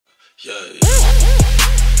Yeah, yeah.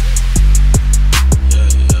 Yeah,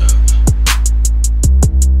 yeah.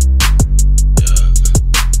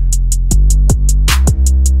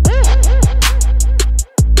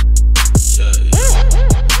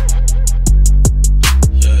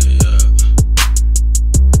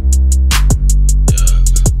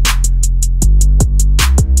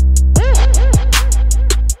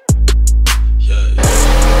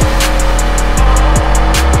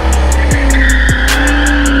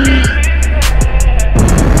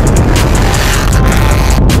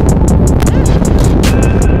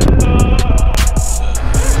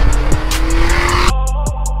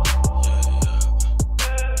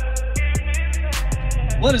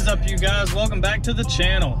 What is up, you guys? Welcome back to the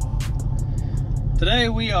channel. Today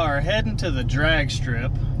we are heading to the drag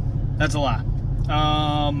strip. That's a lie.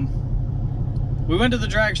 We went to the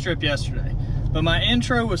drag strip yesterday, but my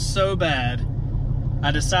intro was so bad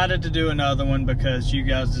I decided to do another one because you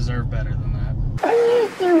guys deserve better than that.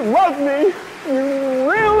 You love me. You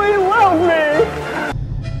really love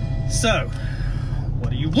me. So,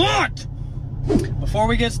 what do you want? Before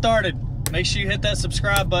we get started, make sure you hit that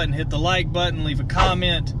subscribe button, hit the like button, leave a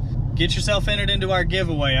comment, get yourself entered into our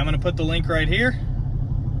giveaway. I'm going to put the link right here,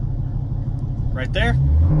 right there.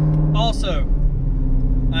 Also,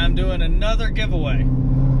 I'm doing another giveaway.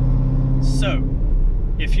 So,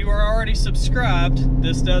 if you are already subscribed,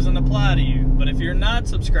 this doesn't apply to you. But if you're not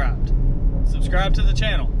subscribed, subscribe to the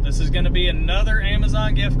channel. This is going to be another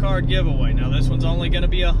Amazon gift card giveaway. Now, this one's only going to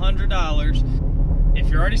be $100. If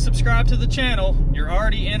you're already subscribed to the channel, you're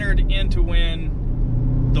already entered in to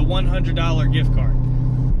win the $100 gift card.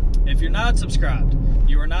 If you're not subscribed,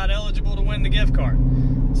 you are not eligible to win the gift card.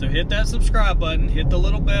 So hit that subscribe button, hit the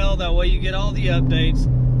little bell, that way you get all the updates.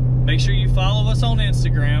 Make sure you follow us on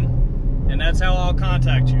Instagram, and that's how I'll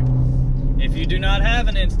contact you. If you do not have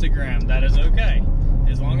an Instagram, that is okay.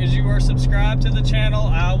 As long as you are subscribed to the channel,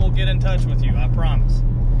 I will get in touch with you, I promise.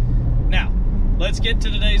 Now, let's get to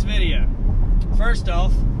today's video. First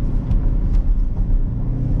off,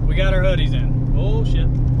 we got our hoodies in. Oh shit.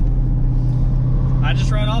 I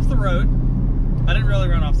just ran off the road. I didn't really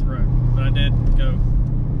run off the road, but I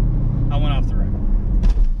went off the road.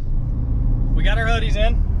 We got our hoodies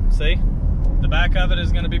in. See? The back of it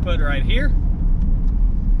is going to be put right here.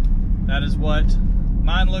 That is what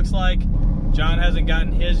mine looks like. John hasn't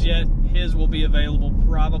gotten his yet. His will be available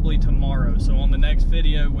probably tomorrow. So on the next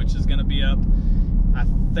video, which is going to be up, I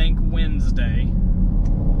think Wednesday,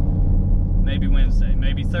 maybe Wednesday,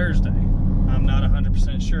 maybe Thursday. I'm not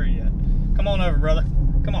 100% sure yet. Come on over, brother.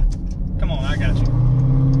 Come on. Come on, I got you.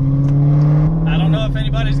 I don't know if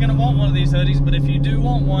anybody's going to want one of these hoodies, but if you do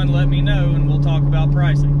want one, let me know and we'll talk about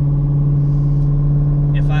pricing.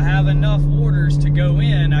 If I have enough orders to go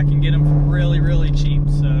in, I can get them for really, really cheap.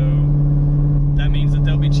 So that means that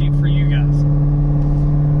they'll be cheap for you guys.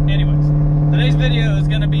 Anyways, today's video is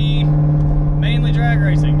going to be mainly drag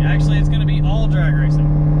racing. Actually, it's going to be all drag racing.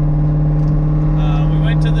 We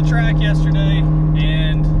went to the track yesterday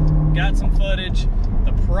and got some footage.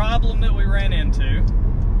 The problem that we ran into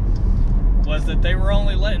was that they were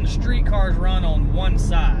only letting street cars run on one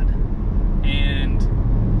side, and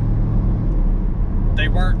they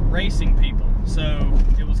weren't racing people. So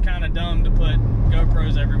it was kind of dumb to put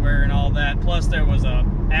GoPros everywhere and all that. Plus, there was a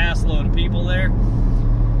ass load of people there.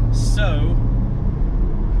 So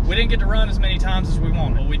we didn't get to run as many times as we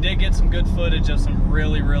wanted, but we did get some good footage of some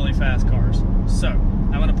really, really fast cars. So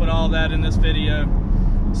I'm going to put all that in this video.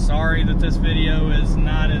 Sorry that this video is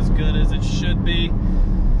not as good as it should be,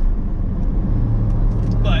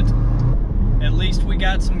 but at least we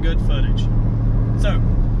got some good footage. So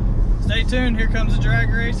stay tuned. Here comes the drag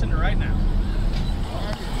racing right now.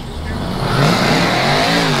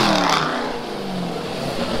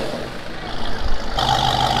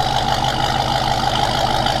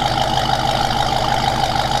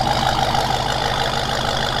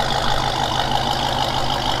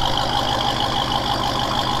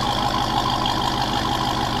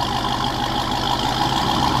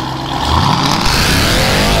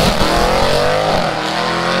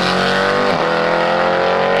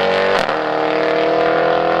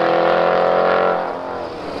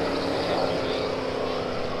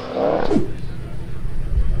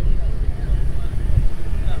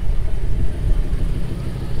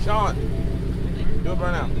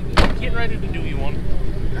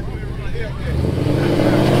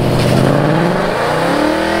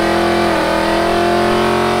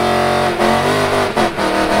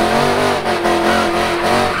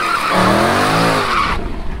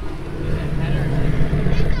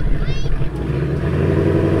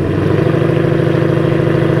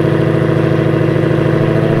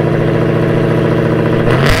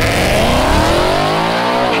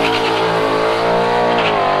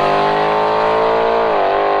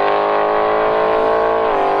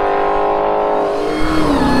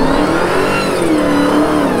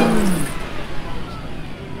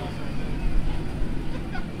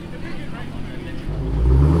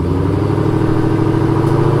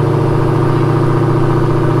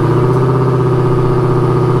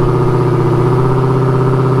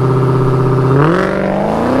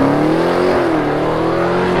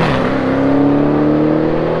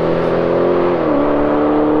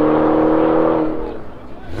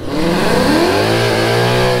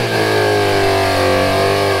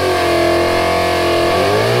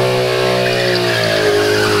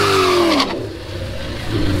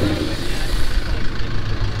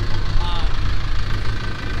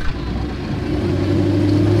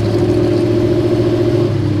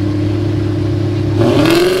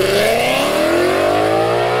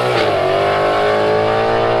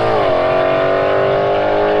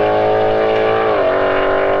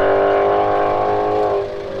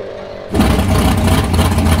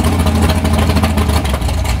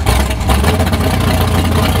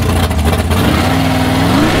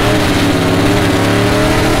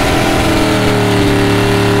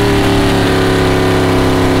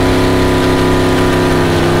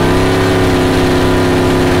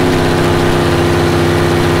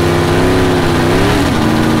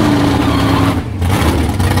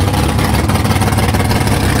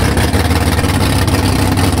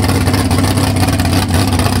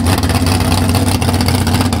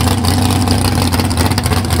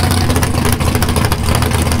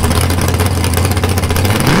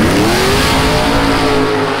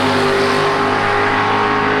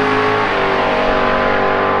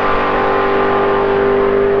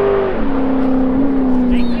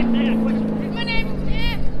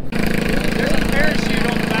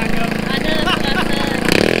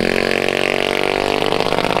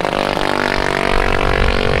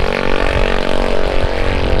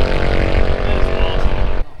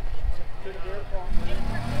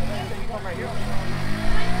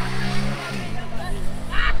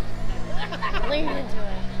 Lean into it.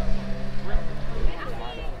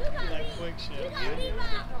 That quick shit, dude.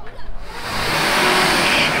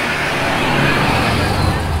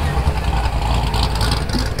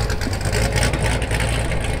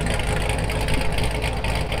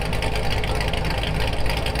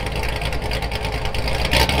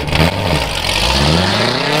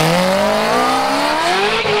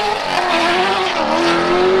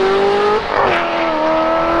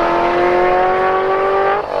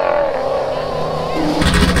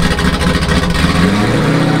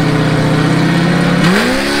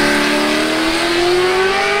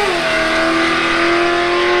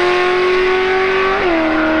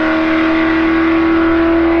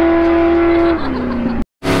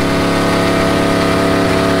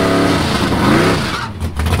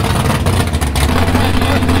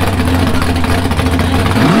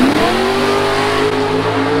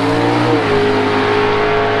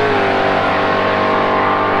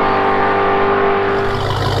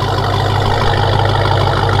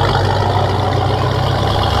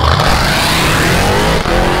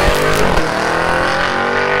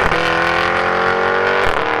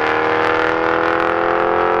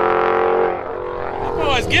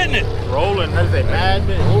 Getting it. Rolling. That is a mad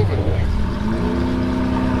bitch. Moving.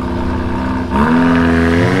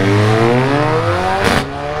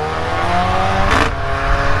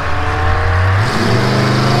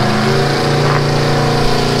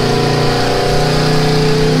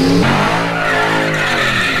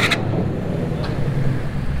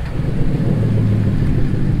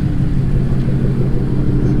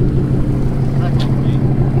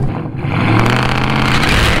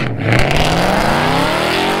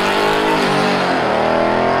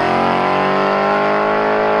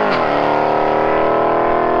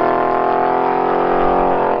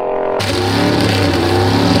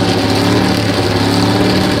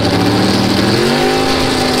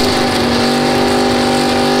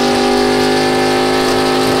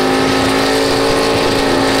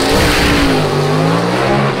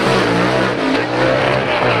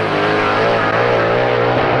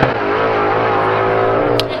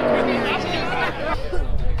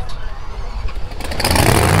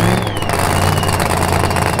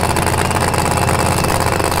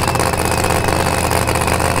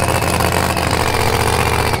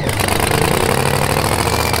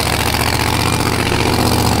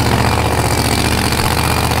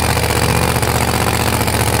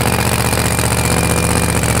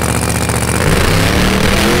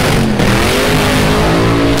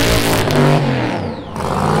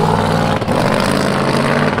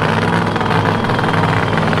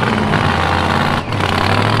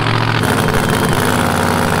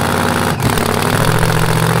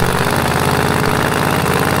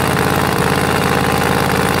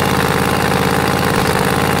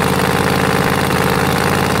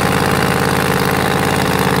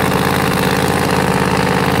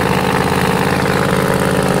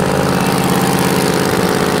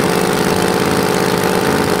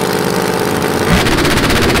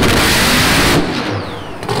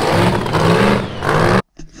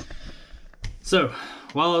 So,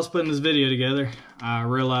 while I was putting this video together, I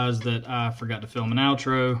realized that I forgot to film an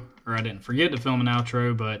outro, or I didn't forget to film an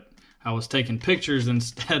outro, but I was taking pictures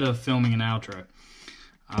instead of filming an outro.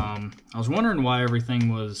 I was wondering why everything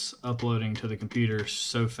was uploading to the computer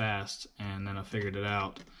so fast, and then I figured it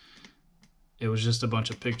out. It was just a bunch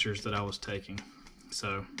of pictures that I was taking.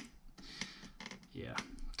 So, yeah.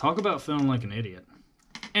 Talk about feeling like an idiot.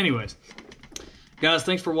 Anyways. Guys,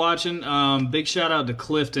 thanks for watching. Big shout out to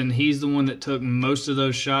Clifton. He's the one that took most of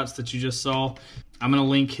those shots that you just saw. I'm going to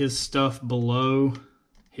link his stuff below,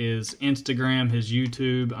 his Instagram, his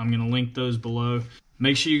YouTube. I'm going to link those below.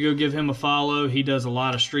 Make sure you go give him a follow. He does a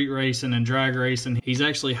lot of street racing and drag racing. He's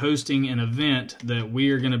actually hosting an event that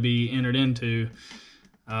we are going to be entered into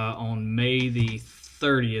on May the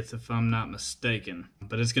 30th, if I'm not mistaken.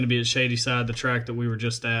 But it's going to be at Shadyside, the track that we were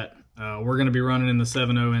just at. We're going to be running in the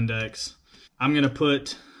 7.0 index. I'm going to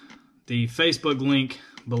put the Facebook link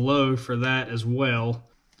below for that as well.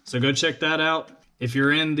 So go check that out. If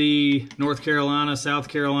you're in the North Carolina, South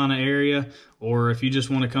Carolina area, or if you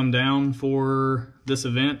just want to come down for this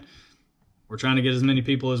event, we're trying to get as many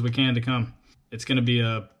people as we can to come. It's going to be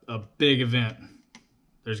a big event.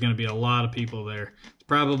 There's going to be a lot of people there. It's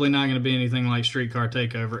probably not going to be anything like Streetcar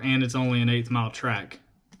Takeover, and it's only an 1/8 mile track.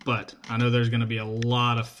 But I know there's going to be a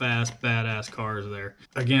lot of fast, badass cars there.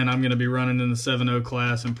 Again, I'm going to be running in the 7.0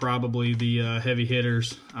 class and probably the heavy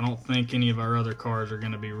hitters. I don't think any of our other cars are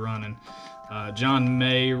going to be running. John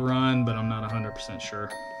may run, but I'm not 100% sure.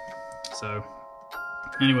 So,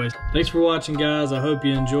 anyways, thanks for watching, guys. I hope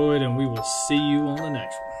you enjoyed, and we will see you on the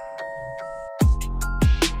next one.